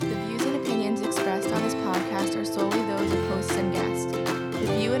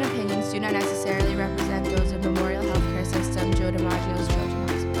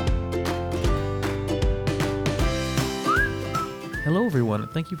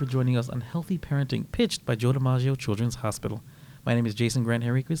thank you for joining us on Healthy Parenting, pitched by Joe DiMaggio Children's Hospital. My name is Jason Grant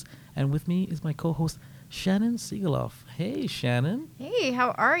Henriquez, and with me is my co-host, Shannon Siegeloff. Hey, Shannon. Hey,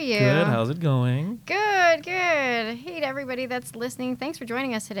 how are you? Good. How's it going? Good. Hey to everybody that's listening. Thanks for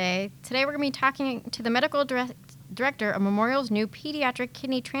joining us today. Today we're going to be talking to the medical director of Memorial's new pediatric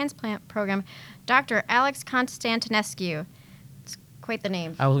kidney transplant program, Dr. Alex Constantinescu. It's quite the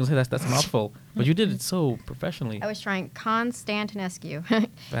name. I was going to say that's a mouthful, but you did it so professionally. I was trying Constantinescu.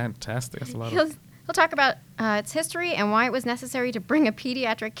 Fantastic. That's a lot He'll talk about its history and why it was necessary to bring a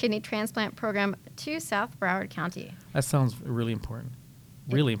pediatric kidney transplant program to South Broward County. That sounds really important.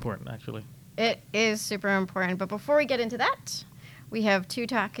 Really important, actually. It is super important. But before we get into that, we have two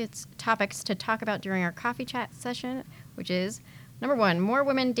topics to talk about during our coffee chat session, which is, number one, more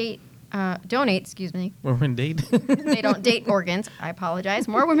women donate. More women date? They don't date organs. I apologize.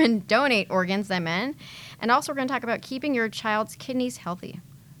 More women donate organs than men. And also we're going to talk about keeping your child's kidneys healthy.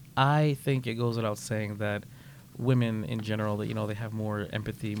 I think it goes without saying that women in general, that they have more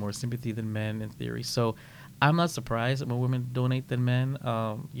empathy, more sympathy than men in theory. So I'm not surprised that more women donate than men.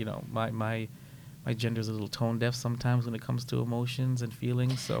 My gender's a little tone deaf sometimes when it comes to emotions and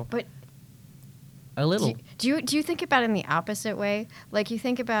feelings. So, but a little. Do you think about it in the opposite way? Like you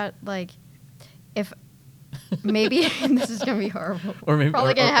think about if maybe and this is gonna be horrible. Or maybe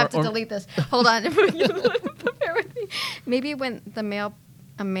probably gonna have to delete this. Hold on. Bear with me. Maybe when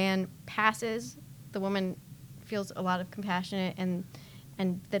a man passes, the woman feels a lot of compassion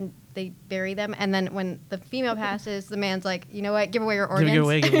and then they bury them, and then when the female passes, the man's like, you know what, give away your organs. Give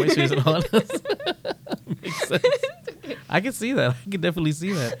away, so he's honest. Makes sense. I can see that. I can definitely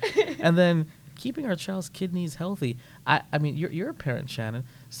see that. And then keeping our child's kidneys healthy. I mean, you're a parent, Shannon.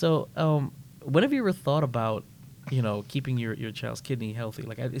 So when have you ever thought about, keeping your child's kidney healthy?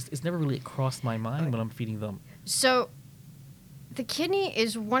 Like it's never really crossed my mind when I'm feeding them. So the kidney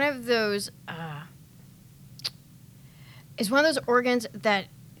is one of those organs that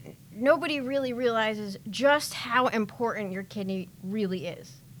nobody really realizes just how important your kidney really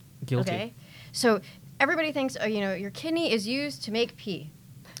is. Guilty. Okay? So everybody thinks, your kidney is used to make pee,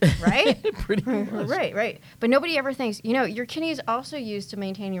 right? Pretty much. Right. But nobody ever thinks, your kidney is also used to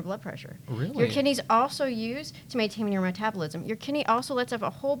maintain your blood pressure. Really? Your kidney is also used to maintain your metabolism. Your kidney also lets out a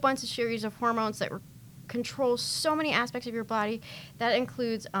whole bunch of series of hormones that control so many aspects of your body. That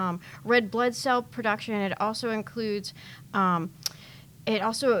includes red blood cell production. It also includes the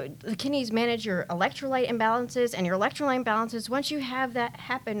kidneys manage your electrolyte imbalances, and your electrolyte imbalances, once you have that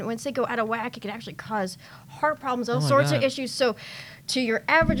happen, once they go out of whack, it can actually cause heart problems, all sorts of issues. So to your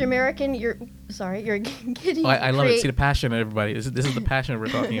average American, your kidney I love it. See the passion in everybody. This is the passion we're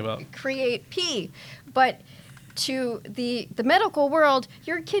talking about. Create pee. But to the medical world,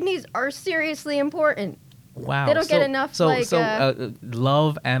 your kidneys are seriously important. Wow. They don't get enough.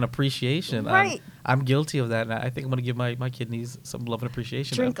 Love and appreciation. Right. I'm guilty of that, and I think I'm going to give my kidneys some love and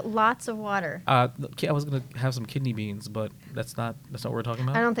appreciation. Drink lots of water. I was going to have some kidney beans, but that's not what we're talking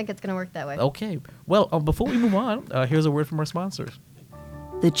about? I don't think it's going to work that way. Okay. Well, before we move on, here's a word from our sponsors.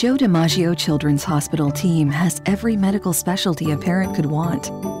 The Joe DiMaggio Children's Hospital team has every medical specialty a parent could want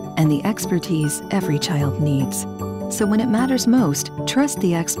and the expertise every child needs. So when it matters most, trust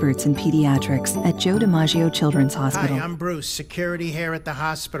the experts in pediatrics at Joe DiMaggio Children's Hospital. Hi, I'm Bruce, security here at the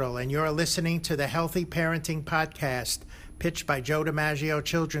hospital, and you're listening to the Healthy Parenting Podcast, pitched by Joe DiMaggio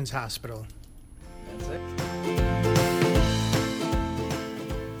Children's Hospital. That's it.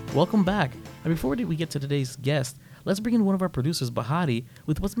 Welcome back. And before we get to today's guest, let's bring in one of our producers, Bahati,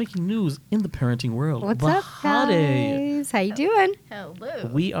 with what's making news in the parenting world. What's Bahati. up, guys? How you doing?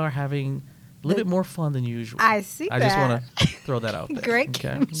 Hello. We are having a little bit more fun than usual. I see that. I just want to throw that out there. Great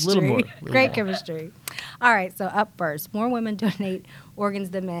okay? chemistry. A little more. Great chemistry. All right, so up first, more women donate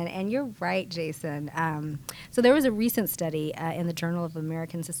organs than men. And you're right, Jason. So there was a recent study in the Journal of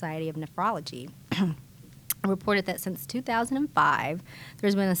American Society of Nephrology reported that since 2005,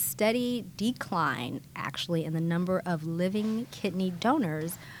 there's been a steady decline, actually, in the number of living kidney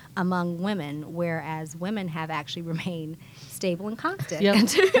donors among women, whereas women have actually remained stable and constant in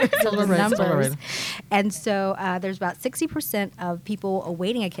terms of the numbers. And so there's about 60% of people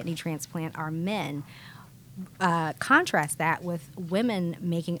awaiting a kidney transplant are men. Contrast that with women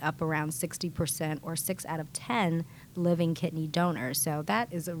making up around 60%, or 6 out of 10 living kidney donors. So that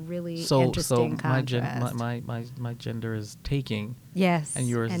is a really interesting contrast. My gender is taking. Yes. And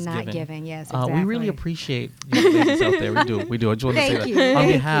yours is not giving. Yes, exactly. We really appreciate you ladies out there. We do. I just want to say that. you. On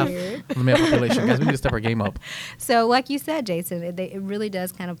behalf the male population. Guys, we need to step our game up. So, like you said, Jason, it really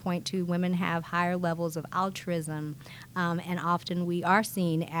does kind of point to women have higher levels of altruism, and often we are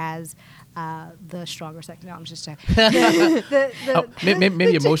seen as the stronger sex. No, I'm just joking.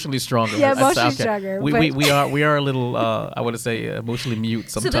 Maybe emotionally stronger. Yeah, That's- emotionally stronger, We are a little, I want to say, emotionally mute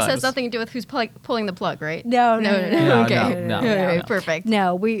So sometimes. this has nothing to do with who's pulling the plug, right? No. No, Okay. no. Okay, perfect.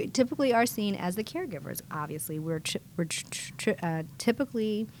 No, we typically are seen as the caregivers. Obviously, we're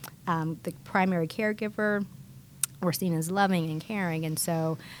typically the primary caregiver. We're seen as loving and caring, and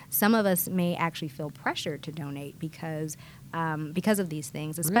so some of us may actually feel pressured to donate because of these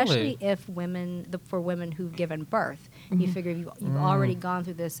things, especially Really? if for women who've given birth. You figure you've already gone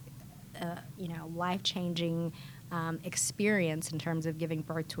through this, life-changing experience in terms of giving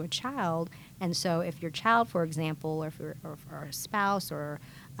birth to a child, and so if your child, for example, or a spouse or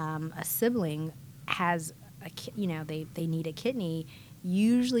a sibling has they need a kidney,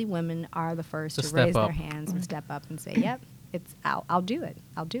 usually women are the first To to step raise up. their hands and step up and say, "Yep, I'll do it.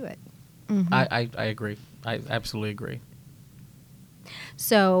 I'll do it." I agree. I absolutely agree.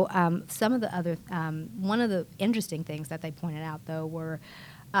 So some of the other one of the interesting things that they pointed out though were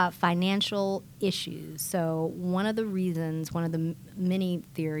financial issues. So one of the many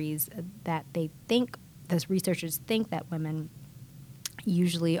theories that those researchers think that women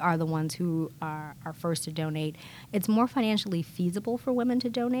usually are the ones who are first to donate. It's more financially feasible for women to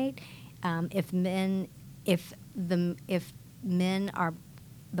donate if men are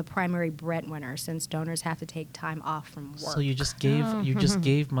the primary breadwinner, since donors have to take time off from work. So you just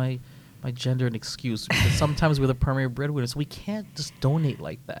gave my gender an excuse, because sometimes we're the primary breadwinners, so we can't just donate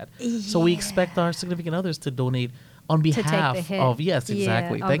like that. So we expect our significant others to donate on take the behalf hit. of. Yes, Yeah,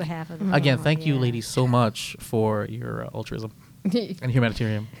 exactly. on behalf of the Again, family, thank you, yeah. ladies, so much for your altruism and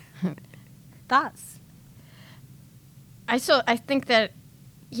humanitarian. Thoughts? I think that,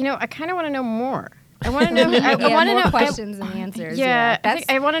 I kind of want to know more. I want to know. I Yeah, want to more know questions and answers. Yeah, That's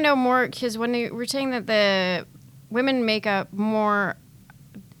I want to know more, because when we're saying that the women make up more,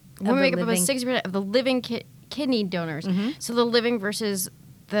 women make up about living- 60% of the living kidney donors. So the living versus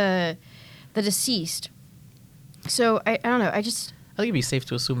the deceased. So I don't know. I I think it'd be safe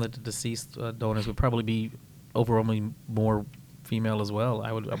to assume that the deceased donors would probably be overwhelmingly more female as well.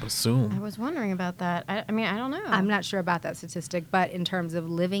 I would assume. was wondering about that. I mean, I don't know. I'm not sure about that statistic, but in terms of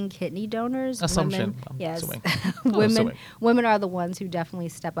living kidney donors, Assumption, women, I'm yes, assuming. women, assuming. are the ones who definitely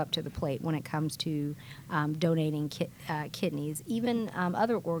step up to the plate when it comes to donating kidneys. Even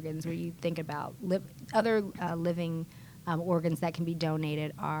other organs, where you think about other living organs that can be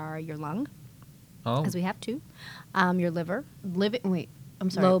donated are your lung, Oh, as we have two, your liver, Wait, I'm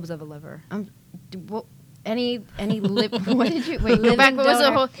sorry. lobes of a liver. Any what did you wait? Go Living back. What was the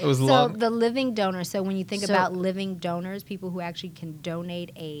donor. whole? it was So long. the living donor. So when you think So- about living donors, people who actually can donate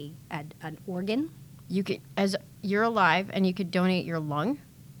an organ, You could, as you're alive, and you could donate your lung.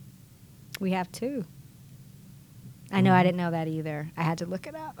 we have two. I know I didn't know that either. I had to look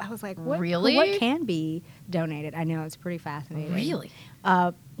it up. I was like, Really? What can be donated? I know, it's pretty fascinating. Really?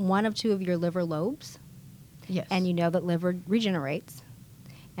 One of two of your liver lobes, Yes. and you know that liver regenerates,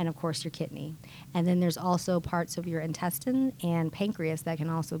 and of course your kidney. And then there's also parts of your intestine and pancreas that can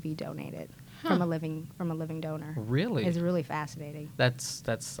also be donated from a living donor. Really? It's really fascinating. That's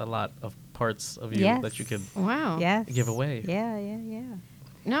a lot of parts of you Yes. that you could Wow. Yes. give away. Yeah.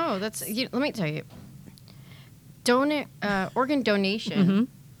 No, that's. Let me tell you. Organ donation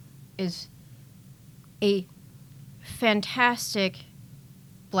is a fantastic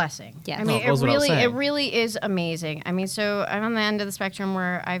blessing. Yes. I mean, No, goes without it saying. really is amazing. I mean, so I'm on the end of the spectrum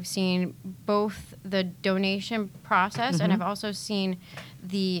where I've seen both the donation process and I've also seen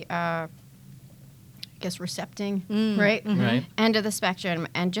the, I guess, recepting, right? Right. End of the spectrum,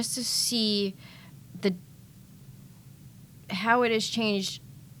 and just to see how it has changed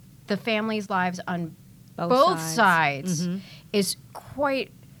the family's lives on both sides is quite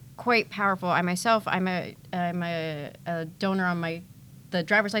powerful. I myself, I'm a donor on the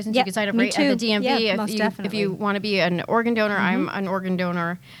driver's license. Yeah, You can sign up me right at the too. DMV Yeah, if most you definitely. want to be an organ donor. I'm an organ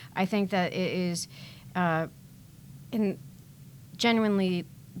donor. I think that it is in genuinely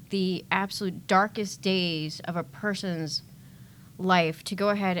the absolute darkest days of a person's life to go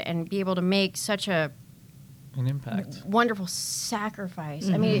ahead and be able to make such a An impact. wonderful sacrifice.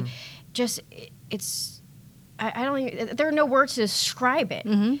 I mean, just it's. I don't even. There are no words to describe it.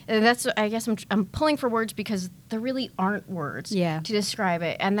 And that's. I guess I'm pulling for words because there really aren't words Yeah. to describe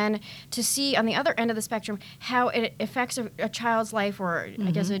it. And then to see on the other end of the spectrum how it affects a child's life, or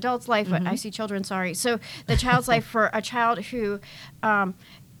I guess an adult's life. But I see children. Sorry. So the child's life for a child who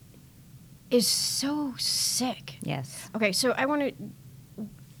is so sick. Yes. Okay, so I want to.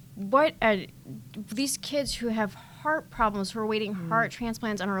 these kids who have heart problems, who are waiting heart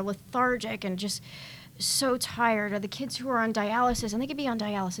transplants and are lethargic and just so tired, or the kids who are on dialysis, and they could be on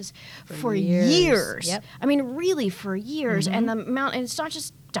dialysis for years. Yep. I mean, really for years. And the amount, and it's not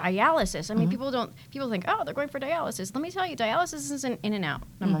just dialysis. I mean, people think, oh, they're going for dialysis. Let me tell you, dialysis isn't in and out,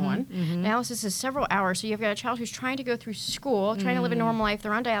 number one. Dialysis is several hours. So you've got a child who's trying to go through school, trying to live a normal life.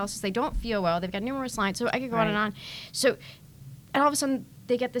 They're on dialysis. They don't feel well. They've got numerous lines. So I could go on and on. So, and all of a sudden,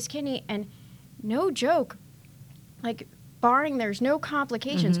 they get this kidney, and no joke, like, barring there's no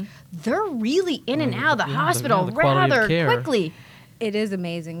complications, they're really in and out of the hospital the quality of rather care. quickly. It is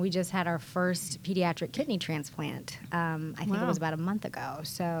amazing. We just had our first pediatric kidney transplant. I think it Wow. was about a month ago.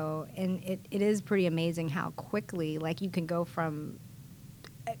 So, and it is pretty amazing how quickly, like, you can go from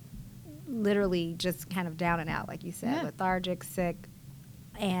literally just kind of down and out, like you said, Yeah. lethargic, sick,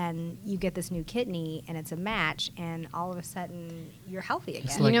 and you get this new kidney, and it's a match, and all of a sudden you're healthy again.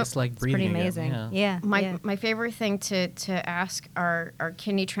 It's like, You know, it's like It's breathing pretty again, amazing. yeah. Yeah. My favorite thing to ask our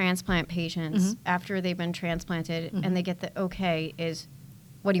kidney transplant patients after they've been transplanted and they get the okay is,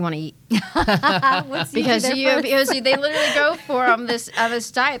 what do you want to eat? What's Because usually their because first- they literally go for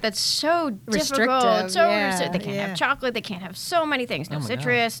this diet that's so difficult, Restrictive, so yeah, they can't have chocolate, they can't have so many things, no Oh my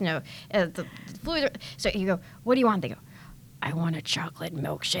citrus, no the fluid. So you go, what do you want? They go, I want a chocolate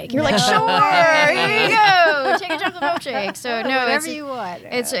milkshake. You're like, sure, here you go, take a chocolate milkshake. So no, whatever it's, you want.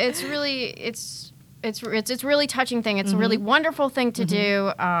 it's really it's really touching thing. It's a really wonderful thing to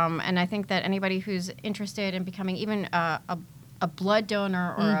do, and I think that anybody who's interested in becoming even a blood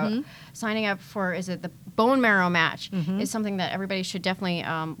donor or signing up for the bone marrow match is something that everybody should definitely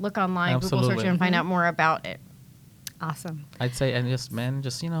look online, Google search Absolutely. it, and find out more about it. Awesome. I'd say, and just men,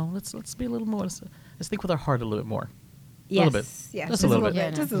 just let's be a little more. Let's think with our heart a little bit more. Yes, little bit. yes, Just a little bit.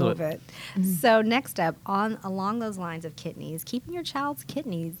 Yeah, just a little bit. So next up, along those lines of kidneys, keeping your child's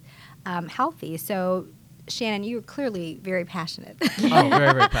kidneys healthy. So Shannon, you are clearly very passionate Oh,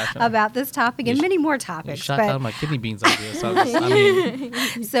 very, very passionate. about this topic and You many more You topics. shot but- down my kidney beans idea. So I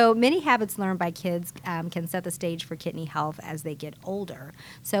mean, So many habits learned by kids can set the stage for kidney health as they get older.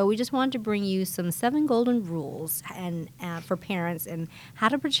 So we just wanted to bring you some 7 golden rules and for parents and how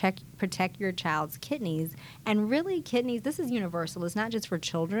to protect your child's kidneys. And really, kidneys, this is universal. It's not just for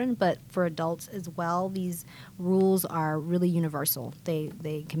children, but for adults as well. These rules are really universal.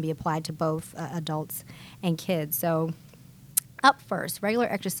 They can be applied to both adults and kids. So up first, regular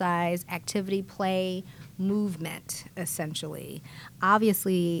exercise, activity, play, movement, essentially.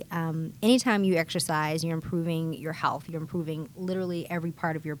 Obviously, anytime you exercise, you're improving your health. You're improving literally every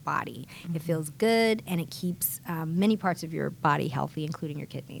part of your body. It feels good, and it keeps many parts of your body healthy, including your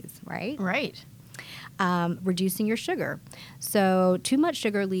kidneys, right? Right. Reducing your sugar. So too much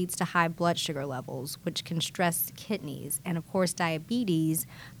sugar leads to high blood sugar levels, which can stress kidneys. And of course, diabetes,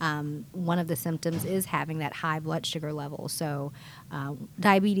 one of the symptoms is having that high blood sugar level. So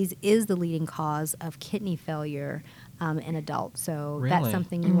diabetes is the leading cause of kidney failure in adults. So that's Really?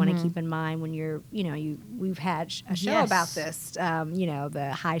 something you want to keep in mind when you're, we've had a show Yes. about this,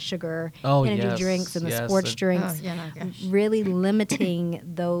 the high sugar Oh, energy yes, drinks and the yes, sports and- drinks. Oh, yeah, no, gosh. Really limiting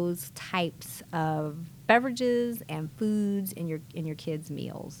those types of beverages and foods in your kids'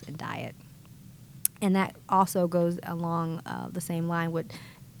 meals and diet. And that also goes along the same line with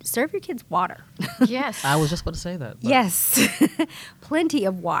serve your kids water. Yes. I was just about to say that. but- Yes, plenty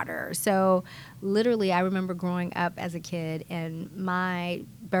of water. So literally, I remember growing up as a kid, and my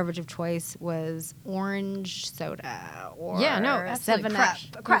beverage of choice was orange soda or Yeah, no, absolutely. 7 Crush.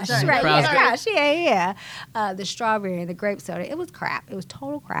 Up. Crush, Sorry. right? Crush. Yeah, Crush. Yeah. The strawberry and the grape soda. It was crap. It was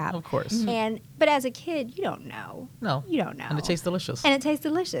total crap. Of course. But as a kid, you don't know. No. You don't know. And it tastes delicious. And it tastes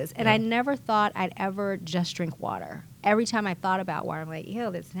delicious. And Yeah. I never thought I'd ever just drink water. Every time I thought about water, I'm like, ew,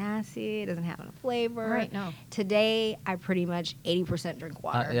 that's nasty. It doesn't have enough flavor. Right, no. Today, I pretty much 80% drink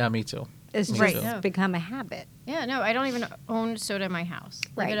water. Yeah, me too. It's Me just too. Yeah. become a habit. Yeah, no, I don't even own soda in my house.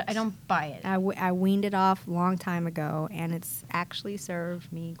 Like, Right. I don't buy it. I weaned it off a long time ago, and it's actually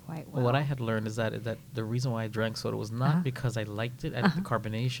served me quite well. Well, what I had learned is that the reason why I drank soda was not because I liked it and the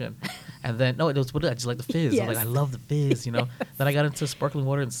carbonation, and then it was what I just like the fizz. I'm like, Yes. I love the fizz, Then I got into sparkling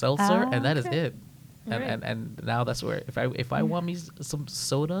water and seltzer, and that is Okay. it. Right. And now that's where if I want me some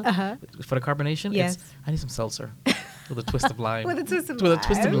soda Uh-huh. for the carbonation, Yes. I need some seltzer with a twist of lime. With a twist of With a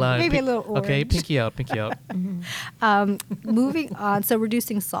twist of lime. lime. Maybe a little Okay, orange. pinky out, pinky out. Moving on, so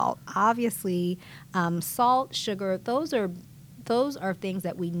reducing salt. Obviously, salt, sugar, those are things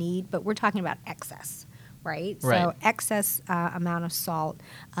that we need, but we're talking about excess, right? So Right. excess amount of salt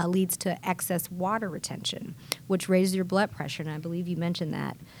leads to excess water retention, which raises your blood pressure. And I believe you mentioned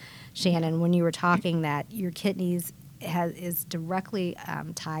that, Shannon, when you were talking that your kidneys is directly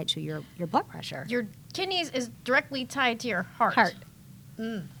tied to your blood pressure. Your kidneys is directly tied to your heart.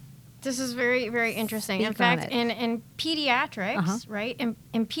 This is very, very interesting. In Speak on fact, it. in pediatrics, right? In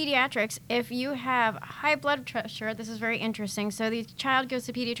pediatrics, if you have high blood pressure, this is very interesting. So the child goes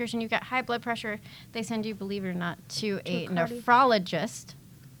to the pediatrician, you've got high blood pressure, they send you, believe it or not, to a nephrologist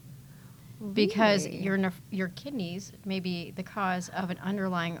because your kidneys may be the cause of an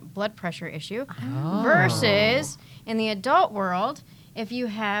underlying blood pressure issue. Versus in the adult world, if you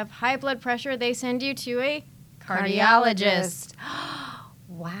have high blood pressure, they send you to a cardiologist.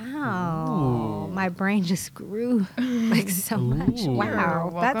 Wow. My brain just grew like so much. Ooh. Wow.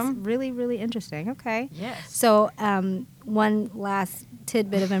 You're That's welcome. really, really interesting. Okay. Yes. So one last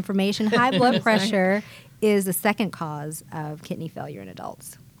tidbit of information. High blood pressure is the second cause of kidney failure in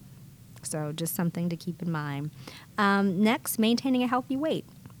adults. So just something to keep in mind. Next, maintaining a healthy weight.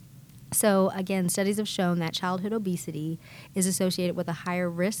 So again, studies have shown that childhood obesity is associated with a higher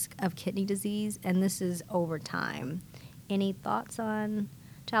risk of kidney disease, and this is over time. Any thoughts on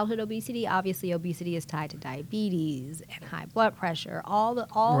childhood obesity? Obviously, obesity is tied to diabetes and high blood pressure, all the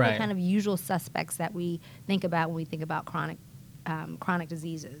Right. kind of usual suspects that we think about when we think about chronic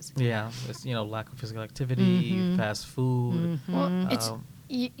diseases. Yeah, it's, lack of physical activity, fast food. Well,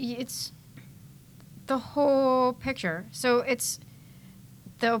 it's the whole picture. So it's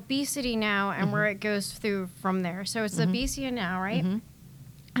the obesity now and where it goes through from there. So it's the obesity now, right?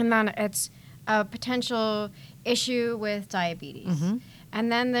 And then it's a potential issue with diabetes. And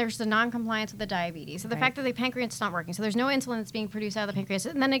then there's the non-compliance with the diabetes. So the fact that the pancreas is not working. So there's no insulin that's being produced out of the pancreas.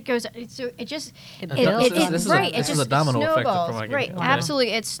 And then it goes, so it just, This is a domino effect snowballs. from like Right,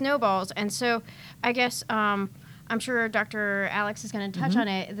 absolutely. It snowballs. And so I guess, I'm sure Dr. Alex is going to touch on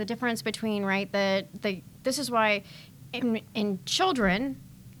it, the difference between, right, this is why in children,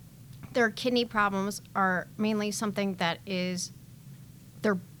 their kidney problems are mainly something that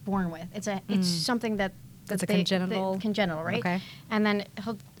they're born with. It's something that's congenital, right? Okay. And then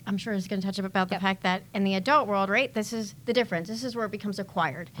I'm sure he's going to touch about the fact that in the adult world, right, this is the difference. This is where it becomes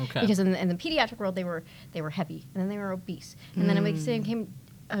acquired. Okay. Because in the pediatric world, they were heavy, and then they were obese, and then it became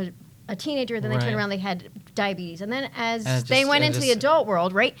a teenager, then they turned Right. around, they had diabetes, and then as And it they just- went it into the just- adult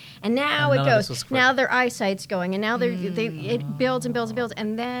world, right, and now And it none of this was goes. quick. Now their eyesight's going, and now it builds and builds and builds,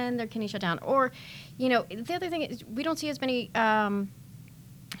 and then their kidney shut down. Or, the other thing is we don't see as many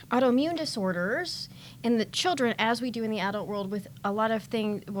autoimmune disorders in the children as we do in the adult world with a lot of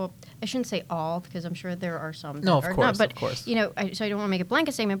things. Well, I shouldn't say all because I'm sure there are some. No, that of are course, not, but of course. so I don't want to make a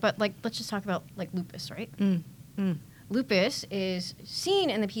blanket statement, but let's just talk about lupus, right? Lupus is seen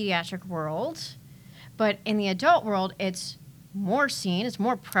in the pediatric world, but in the adult world, it's more seen, it's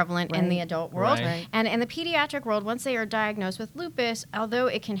more prevalent in the Right. adult world. Right. And in the pediatric world, once they are diagnosed with lupus, although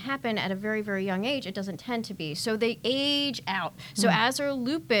it can happen at a very, very young age, it doesn't tend to be. So they age out. So as their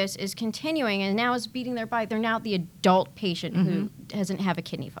lupus is continuing and now is beating their body, they're now the adult patient who doesn't have a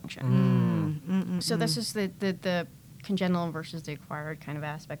kidney function. So this is the congenital versus the acquired kind of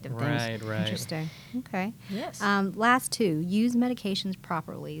aspect of things. Right. Interesting. Okay. Yes. Last two, use medications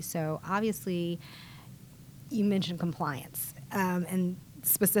properly. So obviously, you mentioned compliance, and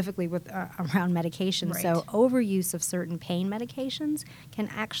specifically with around medication. Right. So overuse of certain pain medications can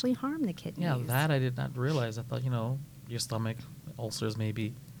actually harm the kidneys. Yeah, that I did not realize. I thought, your stomach, ulcers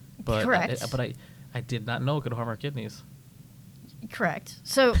maybe. But Correct. I did not know it could harm our kidneys. Correct.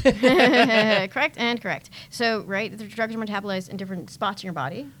 So, correct and correct. So, right, the drugs are metabolized in different spots in your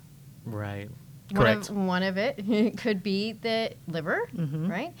body. Right. One Correct. of it could be the liver,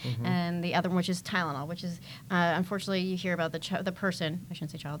 right? And the other one, which is Tylenol, which is, unfortunately, you hear about the person, I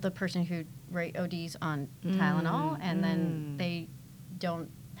shouldn't say child, the person who ODs on Tylenol, and then they don't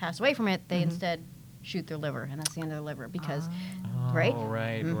pass away from it. They instead shoot their liver, and that's the end of the liver because, right? Oh,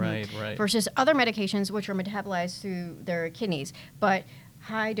 right. Versus other medications which are metabolized through their kidneys. But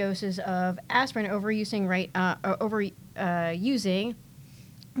high doses of aspirin overusing, using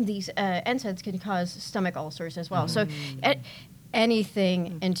these NSAIDs can cause stomach ulcers as well. So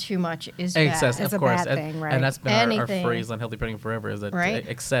anything and too much is Excess, bad. It's of a course. bad thing, right? And that's been our Anything. phrase on Healthy Parenting Forever is that Right.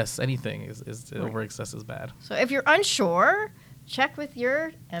 excess, anything is over excess is bad. So if you're unsure, check with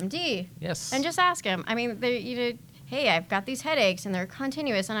your MD. Yes. And just ask him. I mean, hey, I've got these headaches and they're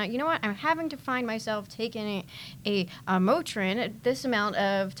continuous, and you know what? I'm having to find myself taking a Motrin this amount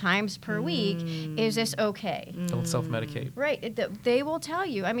of times per week. Is this okay? Don't self-medicate. Right. They will tell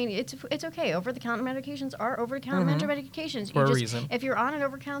you. I mean, it's okay. Over-the-counter medications are over-the-counter medications. For a reason. If you're on an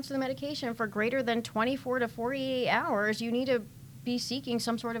over-the-counter medication for greater than 24 to 48 hours, you need to be seeking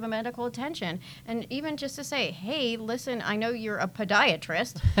some sort of a medical attention. And even just to say, hey, listen, I know you're a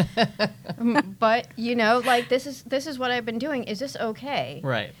podiatrist, but like this is what I've been doing. Is this okay?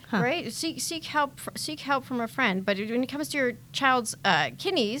 Right. Right. Seek help from a friend. But when it comes to your child's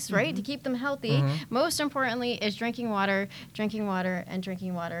kidneys, right, to keep them healthy, most importantly is drinking water.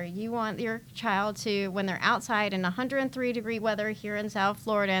 You want your child to, when they're outside in 103-degree weather here in South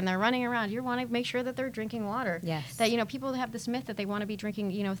Florida and they're running around, you want to make sure that they're drinking water. Yes. That people have this myth that they want to be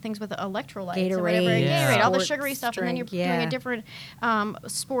drinking things with electrolytes Gatorade, or whatever. Yeah. Gatorade, all the sports sugary stuff, and then you're drink, doing a different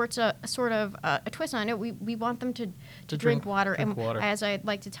sports sort of a twist on it. We want them to drink water, drink and water. as I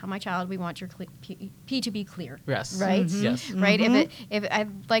like to tell my child, we want your pee to be clear. Yes. Right. Yes. Right. If I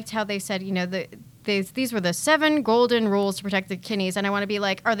liked how they said, these were the 7 golden rules to protect the kidneys, and I want to be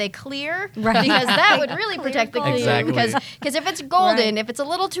like, are they clear? Right. Because that would really protect the kidneys. Exactly. Because if it's golden, Right. if it's a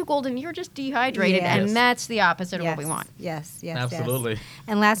little too golden, you're just dehydrated, Yeah. and Yes. that's the opposite of what we want. Yes. Absolutely.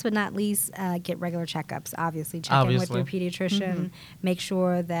 And last but not least, get regular checkups. Obviously, check in with your pediatrician. Make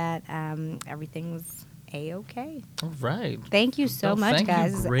sure that everything's A-okay. All right. Thank you so Well, much, thank you.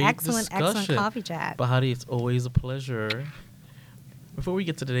 guys. This is an Great excellent discussion. coffee chat. Bahati, it's always a pleasure. Before we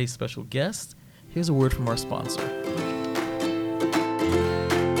get to today's special guest, here's a word from our sponsor.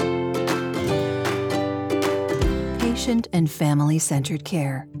 Patient and family-centered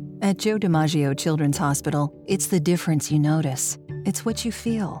care. At Joe DiMaggio Children's Hospital, it's the difference you notice. It's what you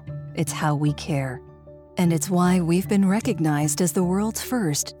feel. It's how we care. And it's why we've been recognized as the world's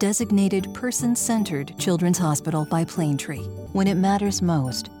first designated person-centered children's hospital by Plaintree. When it matters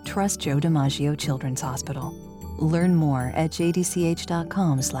most, trust Joe DiMaggio Children's Hospital. Learn more at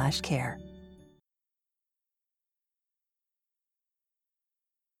jdch.com/care.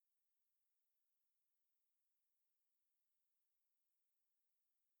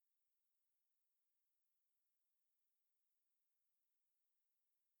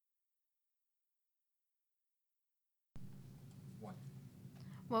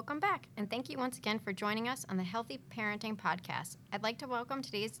 Welcome back, and thank you once again for joining us on the Healthy Parenting Podcast. I'd like to welcome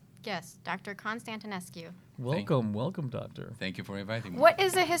today's guest, Dr. Constantinescu. Welcome, doctor. Thank you for inviting me. What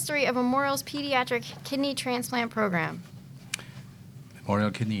is the history of Memorial's pediatric kidney transplant program?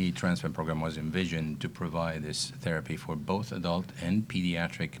 Memorial Kidney Transplant Program was envisioned to provide this therapy for both adult and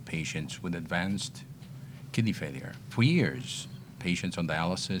pediatric patients with advanced kidney failure. For years, patients on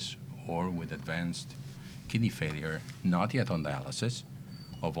dialysis or with advanced kidney failure, not yet on dialysis,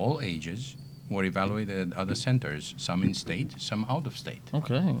 of all ages, were evaluated at other centers, some in state, some out of state.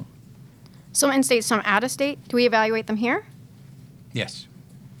 Okay. Some in state, some out of state. Do we evaluate them here? Yes.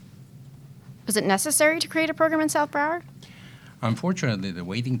 Was it necessary to create a program in South Broward? Unfortunately, the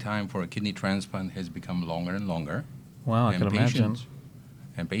waiting time for a kidney transplant has become longer and longer. Wow, I can imagine.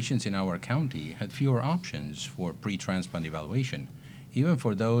 And patients in our county had fewer options for pre-transplant evaluation, even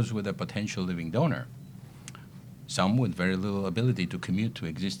for those with a potential living donor. Some with very little ability to commute to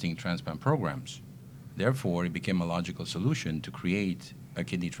existing transplant programs. Therefore, it became a logical solution to create a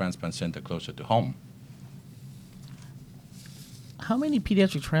kidney transplant center closer to home. How many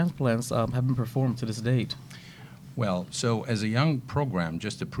pediatric transplants have been performed to this date? Well, so as a young program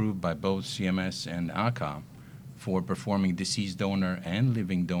just approved by both CMS and ACA for performing deceased donor and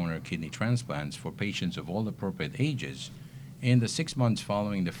living donor kidney transplants for patients of all appropriate ages, in the 6 months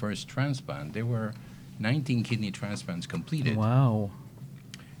following the first transplant, there were 19 kidney transplants completed. Wow.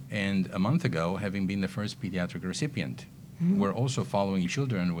 And a month ago, having been the first pediatric recipient. We're also following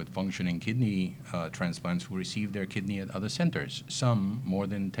children with functioning kidney transplants who received their kidney at other centers, some more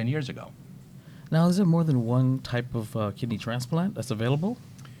than 10 years ago. Now, is there more than one type of kidney transplant that's available?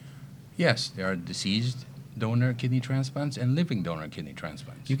 Yes, there are deceased donor kidney transplants and living donor kidney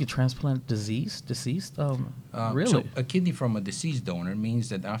transplants. You could transplant deceased? Really? So a kidney from a deceased donor means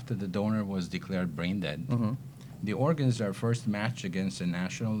that after the donor was declared brain dead, the organs are first matched against a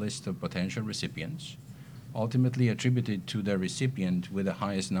national list of potential recipients, ultimately attributed to the recipient with the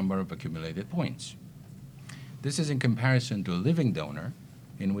highest number of accumulated points. This is in comparison to a living donor,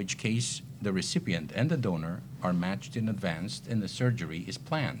 in which case the recipient and the donor are matched in advance and the surgery is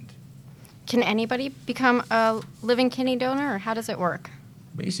planned. Can anybody become a living kidney donor, or how does it work?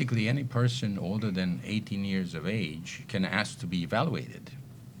 Basically, any person older than 18 years of age can ask to be evaluated,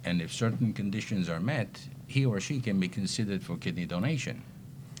 and if certain conditions are met, he or she can be considered for kidney donation.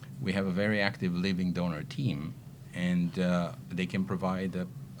 We have a very active living donor team, and they can provide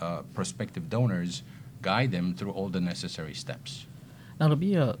prospective donors, guide them through all the necessary steps. Now, to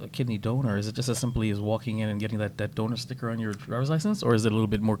be a kidney donor, is it just as simply as walking in and getting that donor sticker on your driver's license, or is it a little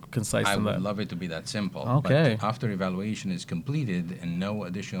bit more concise I than would that? love it to be that simple. Okay. But after evaluation is completed and no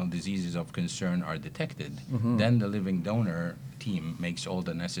additional diseases of concern are detected, Mm-hmm. then the living donor team makes all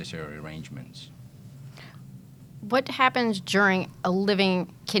the necessary arrangements. What happens during a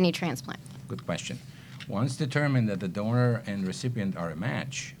living kidney transplant? Good question. Once determined that the donor and recipient are a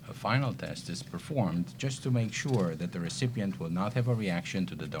match, a final test is performed just to make sure that the recipient will not have a reaction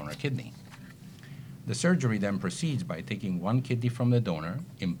to the donor kidney. The surgery then proceeds by taking one kidney from the donor,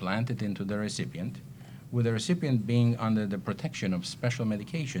 implant it into the recipient, with the recipient being under the protection of special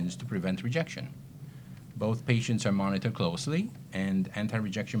medications to prevent rejection. Both patients are monitored closely, and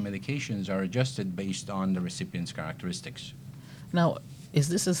anti-rejection medications are adjusted based on the recipient's characteristics. Now, is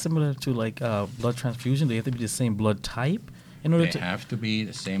this as similar to like blood transfusion? Do you have to be the same blood type in order They to? have to be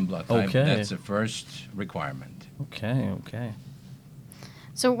the same blood type. Okay. That's the first requirement. Okay.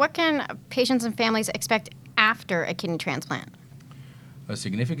 So, what can patients and families expect after a kidney transplant? A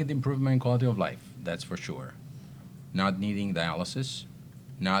significant improvement in quality of life, that's for sure. Not needing dialysis,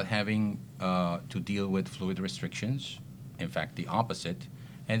 not having to deal with fluid restrictions, in fact, the opposite,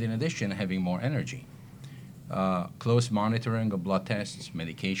 and in addition, having more energy. Close monitoring of blood tests,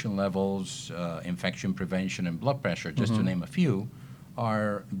 medication levels, infection prevention, and blood pressure, just to name a few,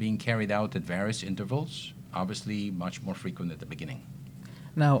 are being carried out at various intervals, obviously much more frequent at the beginning.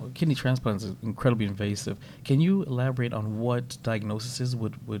 Now, kidney transplant is incredibly invasive. Can you elaborate on what diagnoses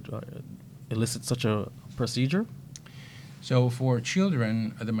would elicit such a procedure? So for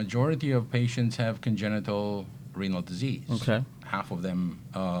children, the majority of patients have congenital renal disease. Okay. Half of them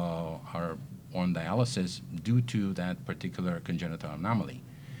are on dialysis due to that particular congenital anomaly.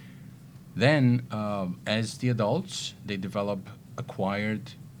 Then, as the adults, they develop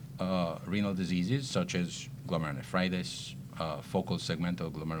acquired renal diseases such as glomerulonephritis, focal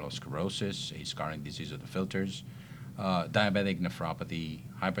segmental glomerulosclerosis, a scarring disease of the filters, diabetic nephropathy,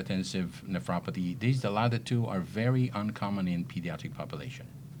 hypertensive nephropathy. The latter two are very uncommon in pediatric population.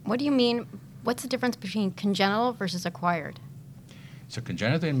 What do you mean? What's the difference between congenital versus acquired? So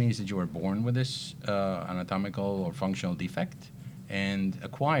congenital means that you were born with this anatomical or functional defect, and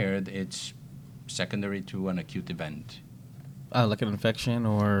acquired, it's secondary to an acute event. Like an infection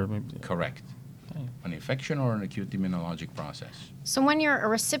or maybe. Correct. Okay. An infection or an acute immunologic process. So, when you're a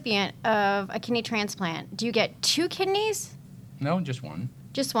recipient of a kidney transplant, do you get two kidneys? No, just one.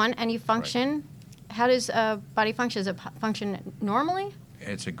 Just one, and you function? How does body function? Does it function normally?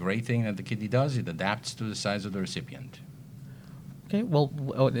 It's a great thing that the kidney does. It adapts to the size of the recipient. Okay, well,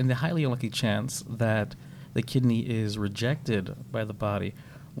 in the highly unlucky chance that the kidney is rejected by the body,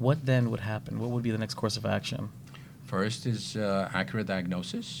 what then would happen? What would be the next course of action? First is accurate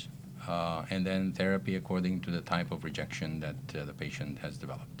diagnosis, and then therapy according to the type of rejection that the patient has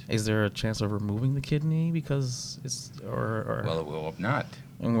developed. Is there a chance of removing the kidney because it's or Well, we hope not.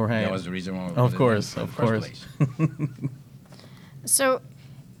 Right. That was the reason why we Of put it course, in of the first course. place. So,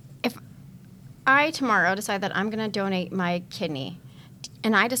 if I tomorrow decide that I'm going to donate my kidney,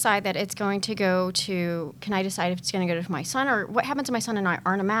 and I decide that it's going to go to, can I decide if it's going to go to my son, or what happens if my son and I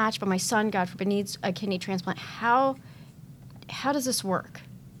aren't a match, but my son, God forbid, needs a kidney transplant? How does this work?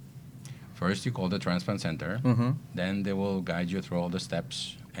 First, you call the transplant center. Mm-hmm. Then they will guide you through all the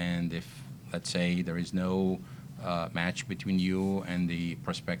steps. And if, let's say, there is no match between you and the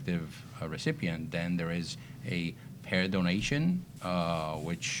prospective recipient, then there is a pair donation,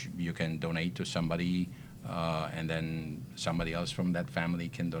 which you can donate to somebody, and then somebody else from that family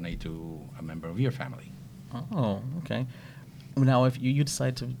can donate to a member of your family. Oh, okay. Now, if you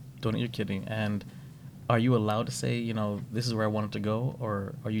decide to donate your kidney, and are you allowed to say, this is where I want it to go,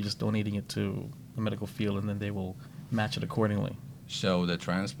 or are you just donating it to the medical field and then they will match it accordingly? So the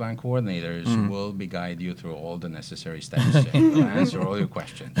transplant coordinators will guide you through all the necessary steps and will answer all your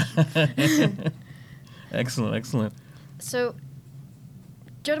questions. Excellent. So,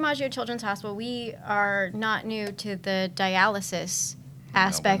 Joe DiMaggio Children's Hospital, we are not new to the dialysis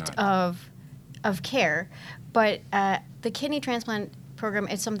aspect not. of care, but the kidney transplant program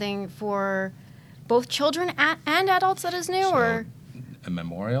is something for both children and adults that is new, or? A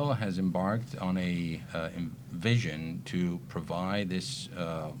Memorial has embarked on a vision to provide this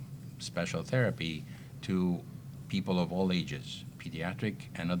special therapy to people of all ages, pediatric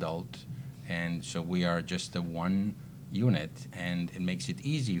and adult, and so we are just the one unit, and it makes it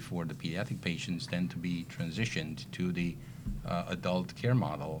easy for the pediatric patients then to be transitioned to the adult care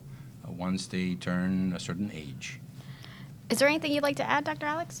model once they turn a certain age. Is there anything you'd like to add, Dr.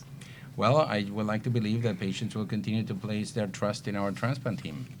 Alex? Well, I would like to believe that patients will continue to place their trust in our transplant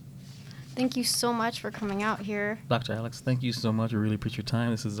team. Thank you so much for coming out here. Dr. Alex, thank you so much. We really appreciate your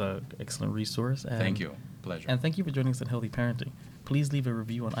time. This is an excellent resource. And, Thank you. Pleasure. And thank you for joining us in Healthy Parenting. Please leave a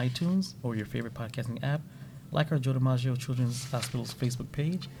review on iTunes or your favorite podcasting app, like our Joe DiMaggio Children's Hospital's Facebook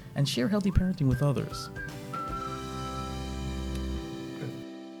page, and share Healthy Parenting with others.